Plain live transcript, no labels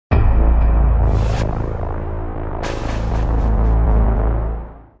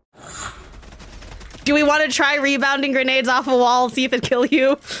Do we want to try rebounding grenades off a wall, see if it kill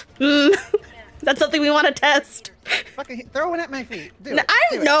you? That's something we want to test. Fucking throw one at my feet. No,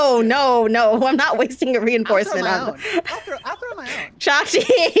 I'm not wasting a reinforcement on them. I'll throw my own. Shakti!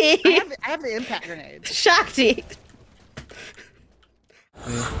 I have the impact grenades. Shakti!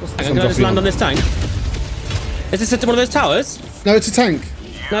 Can I just land on this tank? Is this one of those towers? No, it's a tank.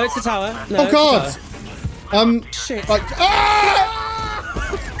 No, it's a tower. No, oh god! Shit. Like, ah!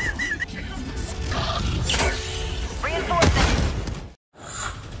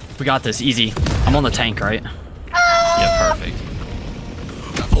 We got this, easy. I'm on the tank, right? Yeah, perfect.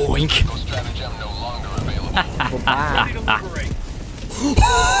 Boink.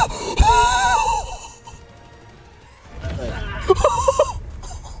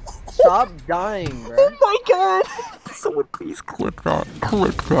 Stop dying, bro. Oh my god! Someone please clip that.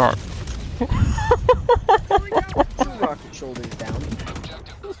 Clip that. Rocket shoulders down.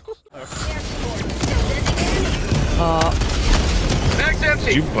 Next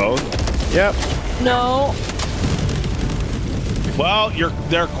empty. You both? Yep. No. Well,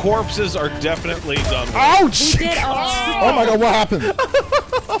 their corpses are definitely done with. Ouch! Oh my god, what happened?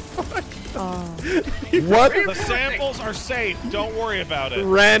 What? The samples are safe. Don't worry about it.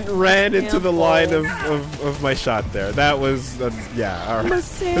 Ran into the line of my shot there. That was yeah. All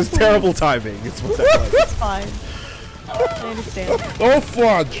right. It was terrible timing. It's what that was. It's fine. I understand. Oh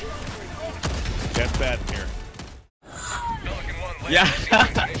fudge! Get that here. Yeah.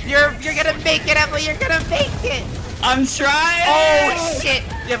 You're gonna make it, Emily. You're gonna make it. I'm trying. Oh shit!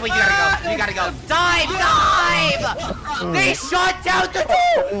 Emily, you gotta go. You gotta go. Dive! They shot down the.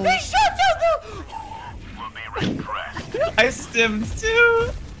 They shot down the. I stimmed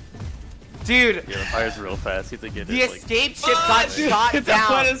too. Dude. Yeah, the fire's real fast. You think it is The escape ship got shot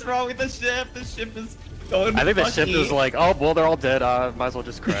down. What is wrong with the ship? The ship is going. I think the ship is like, oh well, they're all dead. Might as well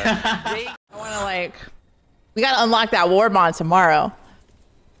just crash. I wanna we gotta unlock that war bond tomorrow.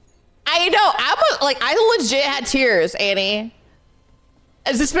 I know, I legit had tears, Annie.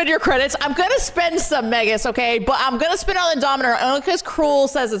 As to spend your credits, I'm gonna spend some Megas, okay? But I'm gonna spend on the Dominator only because Cruel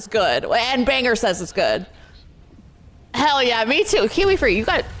says it's good. And Banger says it's good. Hell yeah, me too. Kiwi free, you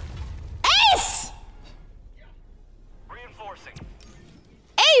got Ace! Reinforcing.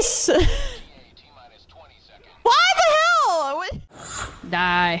 Ace! What the hell?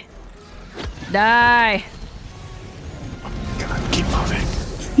 Die. Die. God, keep moving.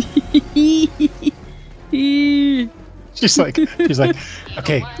 She's like,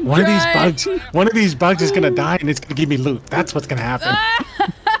 okay, one of these bugs is gonna die and it's gonna give me loot. That's what's gonna happen.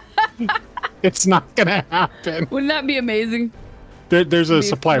 It's not gonna happen. Wouldn't that be amazing? There's a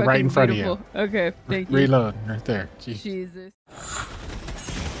supply right in front of you. Okay, thank you. Reload right there. Jeez. Jesus.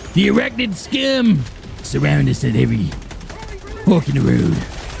 The arachnid scum surround us at every fork in the road.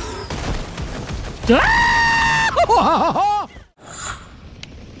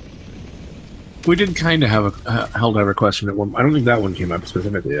 We did kind of have a Helldiver question at one. I don't think that one came up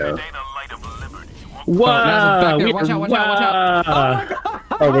specifically. Though. Wow! Watch out! Watch out!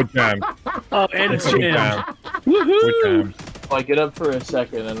 Oh, good time. Oh, and it's jam. Woohoo! I get up for a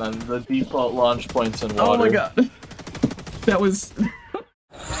second, and then the default launch point's in water. Oh my god. That was.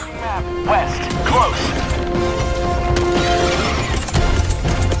 West, close.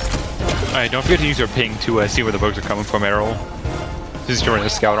 Alright, don't forget to use your ping to see where the bugs are coming from, Errol. This is during the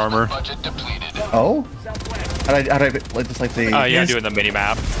scout armor. Oh? How do I just like the... yeah, doing the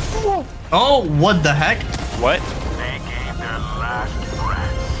mini-map. Oh, what the heck? What? They gave their last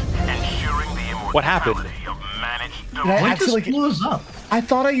breaths, ensuring the immortality What happened? of managed Did I actually blew us up? I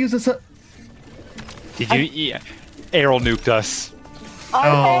thought I used this... Did you? Yeah. Errol nuked us.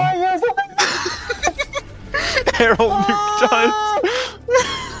 Oh. Errol nuked us.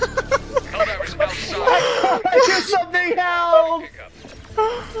 I did something else!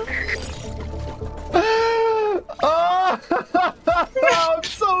 Oh, I'm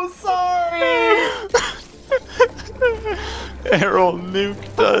so sorry! Errol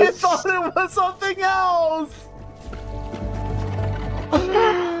nuked us. I thought it was something else!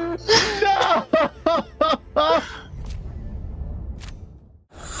 No!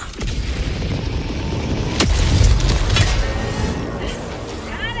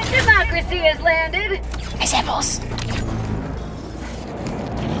 Democracy has landed. Examples.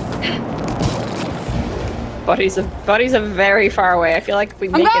 Buddies are very far away. I feel like if we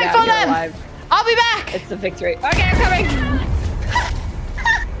make it out here alive, I'll be back. it's the victory. Okay, I'm coming.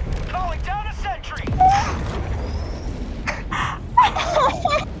 calling down a sentry.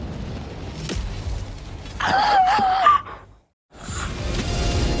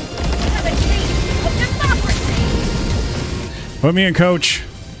 Put me in, coach.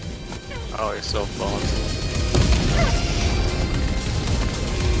 Oh myself boss.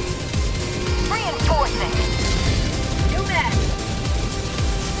 Reinforcing. New match.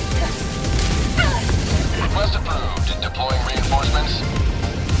 Request approved. Deploying reinforcements.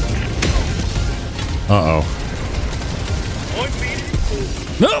 Uh-oh.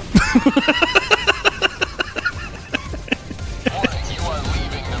 Nope. Warning, you are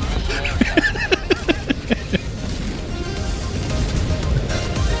leaving the mission area.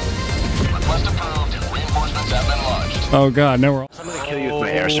 Request approved. Reinforcements have been launched. Oh god, now we're all... I'm gonna kill you with my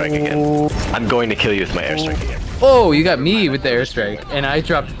airstrike again. I'm going to kill you with my airstrike again. Oh, you got me with the airstrike, and I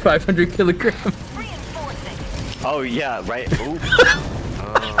dropped 500 kilograms. Oh yeah, right. Ooh.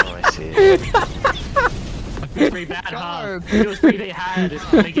 Oh, I see. It was pretty bad, huh? It was pretty bad.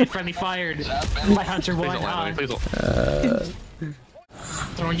 They get friendly fired by Hunter 1, huh?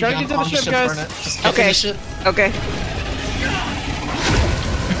 Trying to get to the ship, guys. Okay. Okay.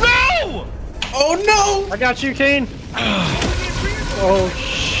 No! Oh no! I got you, Kane. Oh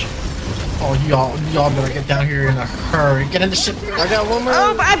shit. Oh, y'all better get down here in a hurry. Get in the ship. I got one more.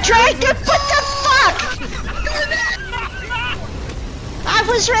 Oh, I'm trying to. What the fuck? I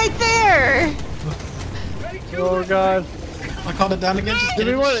was right there. Oh god. I called it down again. Just Do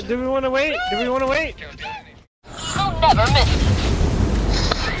we want to wait? Do we want to wait? Never miss.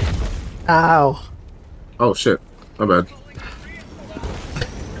 Ow. Oh shit. My bad.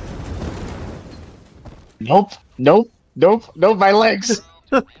 Nope. Nope. Nope. Nope. My legs.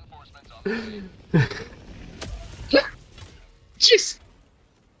 Jeez.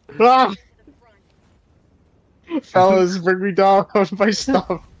 Ah. Fellas, bring me down on my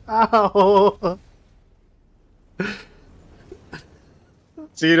stuff. Ow.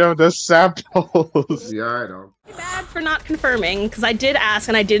 Zeno, the samples. Yeah, I know. Bad for not confirming, because I did ask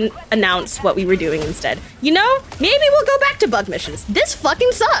and I didn't announce what we were doing instead. You know, maybe we'll go back to bug missions. This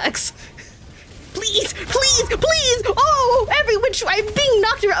fucking sucks. Please, please, please! Oh, every which I'm being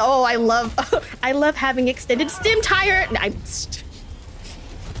knocked around. Oh, I love having extended stim tire.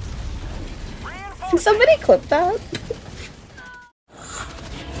 Can somebody clip that?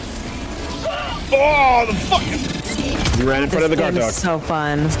 Oh, the fucking... You ran in front of the guard dog. So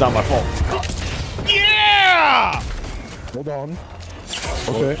fun. It's not my fault. Yeah! Hold on.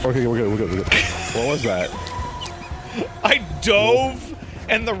 Okay, we're good. What was that? I dove,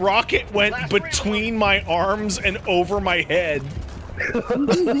 and the rocket went between my arms and over my head.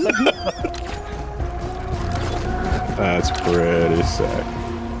 That's pretty sick.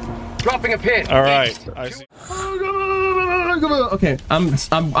 Dropping a pin. All right, I see. Okay, I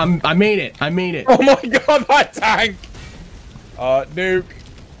made it. I made it. Oh my god, my tank! Nuke.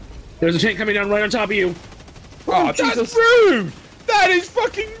 There's a tank coming down right on top of you. Oh, that's rude! That is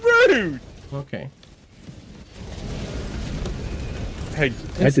fucking rude! Okay. Hey,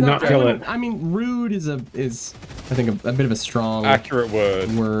 I did not kill it. I mean, rude is I think a bit of a strong accurate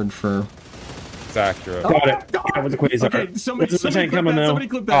word for. It's accurate. Got it. Got with the quasar. Okay, somebody tank coming now. Somebody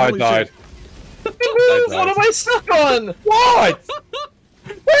clip that. Oh, I Holy died. shit. What am I stuck on? What?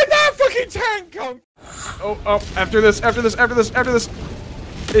 Where'd that fucking tank come? Oh, after this.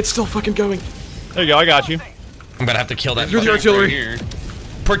 It's still fucking going. There you go, I got you. I'm gonna have to kill that. Through the artillery. Right here.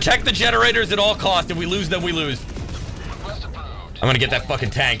 Protect the generators at all costs. If we lose them, we lose. I'm gonna get that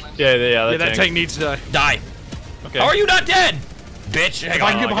fucking tank. Yeah, That tank needs to die. Die. Okay. How are you not dead? Bitch, hang If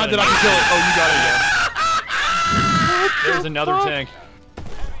I can get behind it, I can kill it. Oh, you got it, yeah. There's another tank.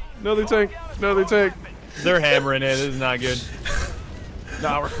 Another tank. They're hammering it. This is not good.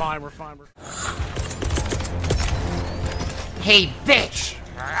 Nah, we're fine. Hey, bitch!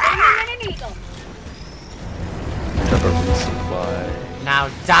 Now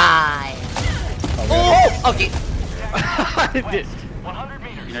die! Oh! Okay.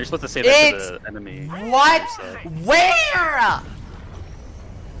 You know, you're supposed to say that to the enemy. What? Where?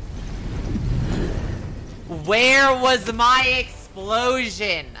 Where was my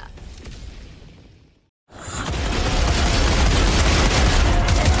explosion?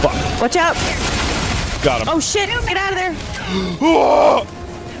 Fuck. Watch out! Got him. Oh shit! Get out of there!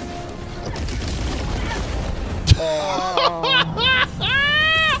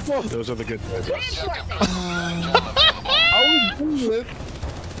 Those are the good boys.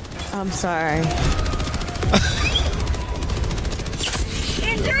 I'm sorry.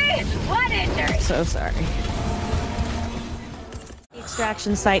 Injury! What injury? So sorry.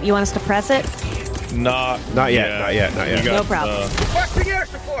 Extraction site. You want us to press it? Not yet. You got, No problem. Requesting air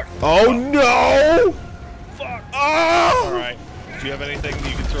support! Oh no! Fuck! Oh! All right. Do you have anything that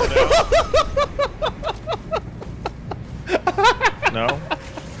you can throw down? No.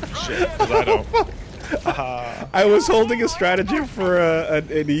 Shit, 'cause I don't. I was holding a stratagem for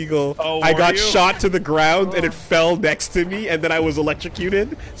an eagle. Oh, I got were you? shot to the ground and it fell next to me, and then I was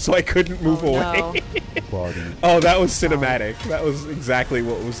electrocuted, so I couldn't move away. Oh, that was cinematic. That was exactly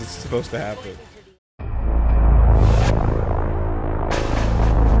what was supposed to happen.